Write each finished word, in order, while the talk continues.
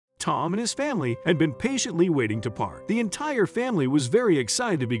Tom and his family had been patiently waiting to park. The entire family was very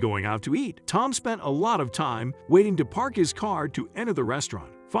excited to be going out to eat. Tom spent a lot of time waiting to park his car to enter the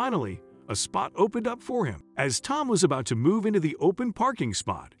restaurant. Finally, a spot opened up for him. As Tom was about to move into the open parking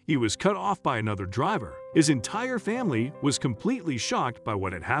spot, he was cut off by another driver. His entire family was completely shocked by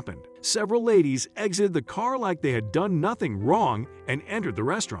what had happened. Several ladies exited the car like they had done nothing wrong and entered the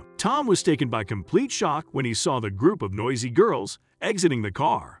restaurant. Tom was taken by complete shock when he saw the group of noisy girls exiting the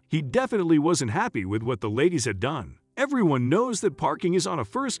car. He definitely wasn't happy with what the ladies had done. Everyone knows that parking is on a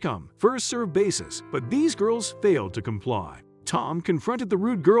first-come, first-served basis, but these girls failed to comply. Tom confronted the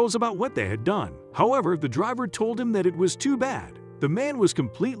rude girls about what they had done. However, the driver told him that it was too bad. The man was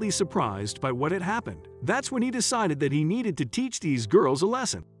completely surprised by what had happened. That's when he decided that he needed to teach these girls a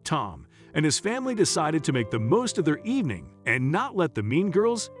lesson. Tom and his family decided to make the most of their evening and not let the mean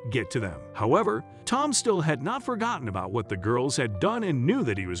girls get to them. However, Tom still had not forgotten about what the girls had done and knew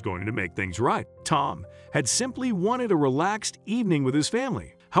that he was going to make things right. Tom had simply wanted a relaxed evening with his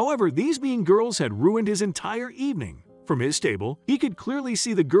family. However, these mean girls had ruined his entire evening. From his table, he could clearly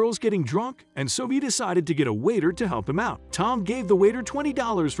see the girls getting drunk, and so he decided to get a waiter to help him out. Tom gave the waiter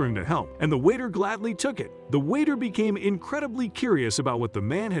 $20 for him to help, and the waiter gladly took it. The waiter became incredibly curious about what the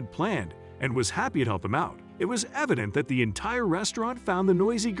man had planned and was happy to help him out. It was evident that the entire restaurant found the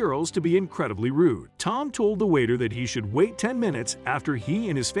noisy girls to be incredibly rude. Tom told the waiter that he should wait 10 minutes after he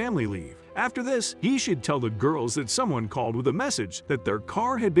and his family leave. After this, he should tell the girls that someone called with a message that their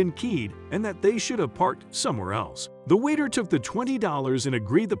car had been keyed and that they should have parked somewhere else. The waiter took the $20 and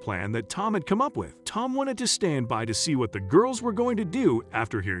agreed the plan that Tom had come up with. Tom wanted to stand by to see what the girls were going to do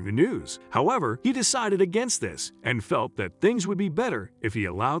after hearing the news. However, he decided against this and felt that things would be better if he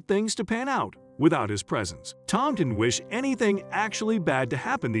allowed things to pan out without his presence. Tom didn't wish anything actually bad to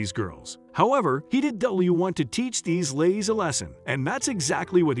happen to these girls. However, he did want to teach these ladies a lesson, and that's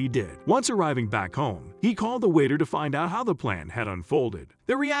exactly what he did. Once arriving back home, he called the waiter to find out how the plan had unfolded.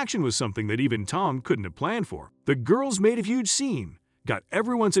 Their reaction was something that even Tom couldn't have planned for. The girls made a huge scene, got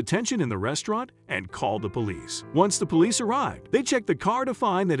everyone's attention in the restaurant, and called the police. Once the police arrived, they checked the car to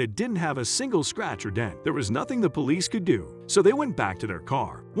find that it didn't have a single scratch or dent. There was nothing the police could do, so they went back to their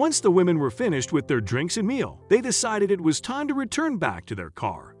car. Once the women were finished with their drinks and meal, they decided it was time to return back to their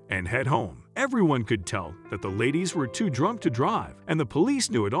car and head home. Everyone could tell that the ladies were too drunk to drive, and the police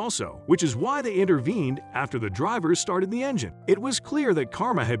knew it also, which is why they intervened after the driver started the engine. It was clear that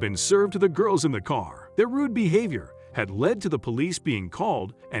karma had been served to the girls in the car. Their rude behavior had led to the police being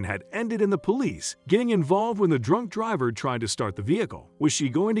called and had ended in the police getting involved when the drunk driver tried to start the vehicle. Was she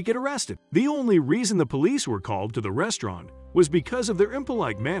going to get arrested? The only reason the police were called to the restaurant was because of their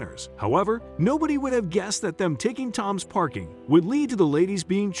impolite manners. However, nobody would have guessed that them taking Tom's parking would lead to the ladies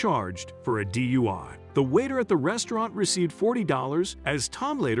being charged for a DUI. The waiter at the restaurant received $40 as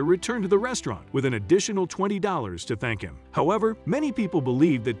Tom later returned to the restaurant with an additional $20 to thank him. However, many people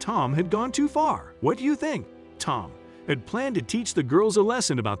believed that Tom had gone too far. What do you think? Tom had planned to teach the girls a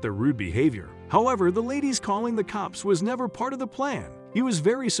lesson about their rude behavior. However, the ladies calling the cops was never part of the plan. He was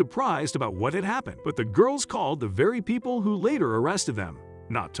very surprised about what had happened, but the girls called the very people who later arrested them,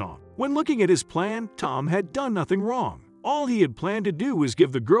 not Tom. When looking at his plan, Tom had done nothing wrong. All he had planned to do was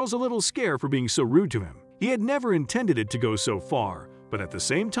give the girls a little scare for being so rude to him. He had never intended it to go so far, but at the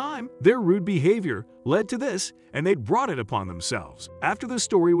same time, their rude behavior led to this, and they'd brought it upon themselves. After the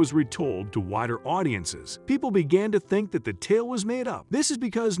story was retold to wider audiences, people began to think that the tale was made up. This is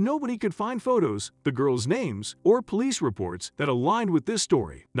because nobody could find photos, the girls' names, or police reports that aligned with this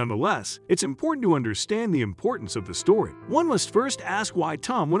story. Nonetheless, it's important to understand the importance of the story. One must first ask why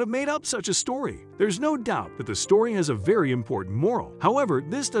Tom would have made up such a story. There's no doubt that the story has a very important moral. However,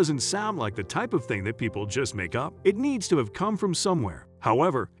 this doesn't sound like the type of thing that people just make up. It needs to have come from somewhere.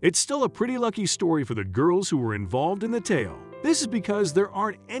 However, it's still a pretty lucky story for the girls who were involved in the tale. This is because there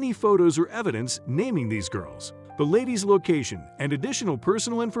aren't any photos or evidence naming these girls. The ladies' location and additional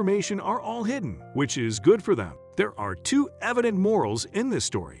personal information are all hidden, which is good for them. There are two evident morals in this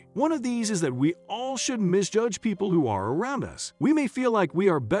story. One of these is that we all shouldn't misjudge people who are around us. We may feel like we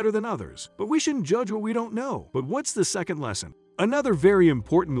are better than others, but we shouldn't judge what we don't know. But what's the second lesson? Another very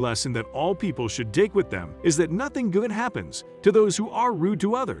important lesson that all people should take with them is that nothing good happens to those who are rude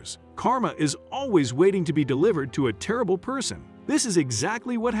to others. Karma is always waiting to be delivered to a terrible person. This is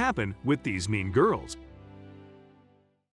exactly what happened with these mean girls.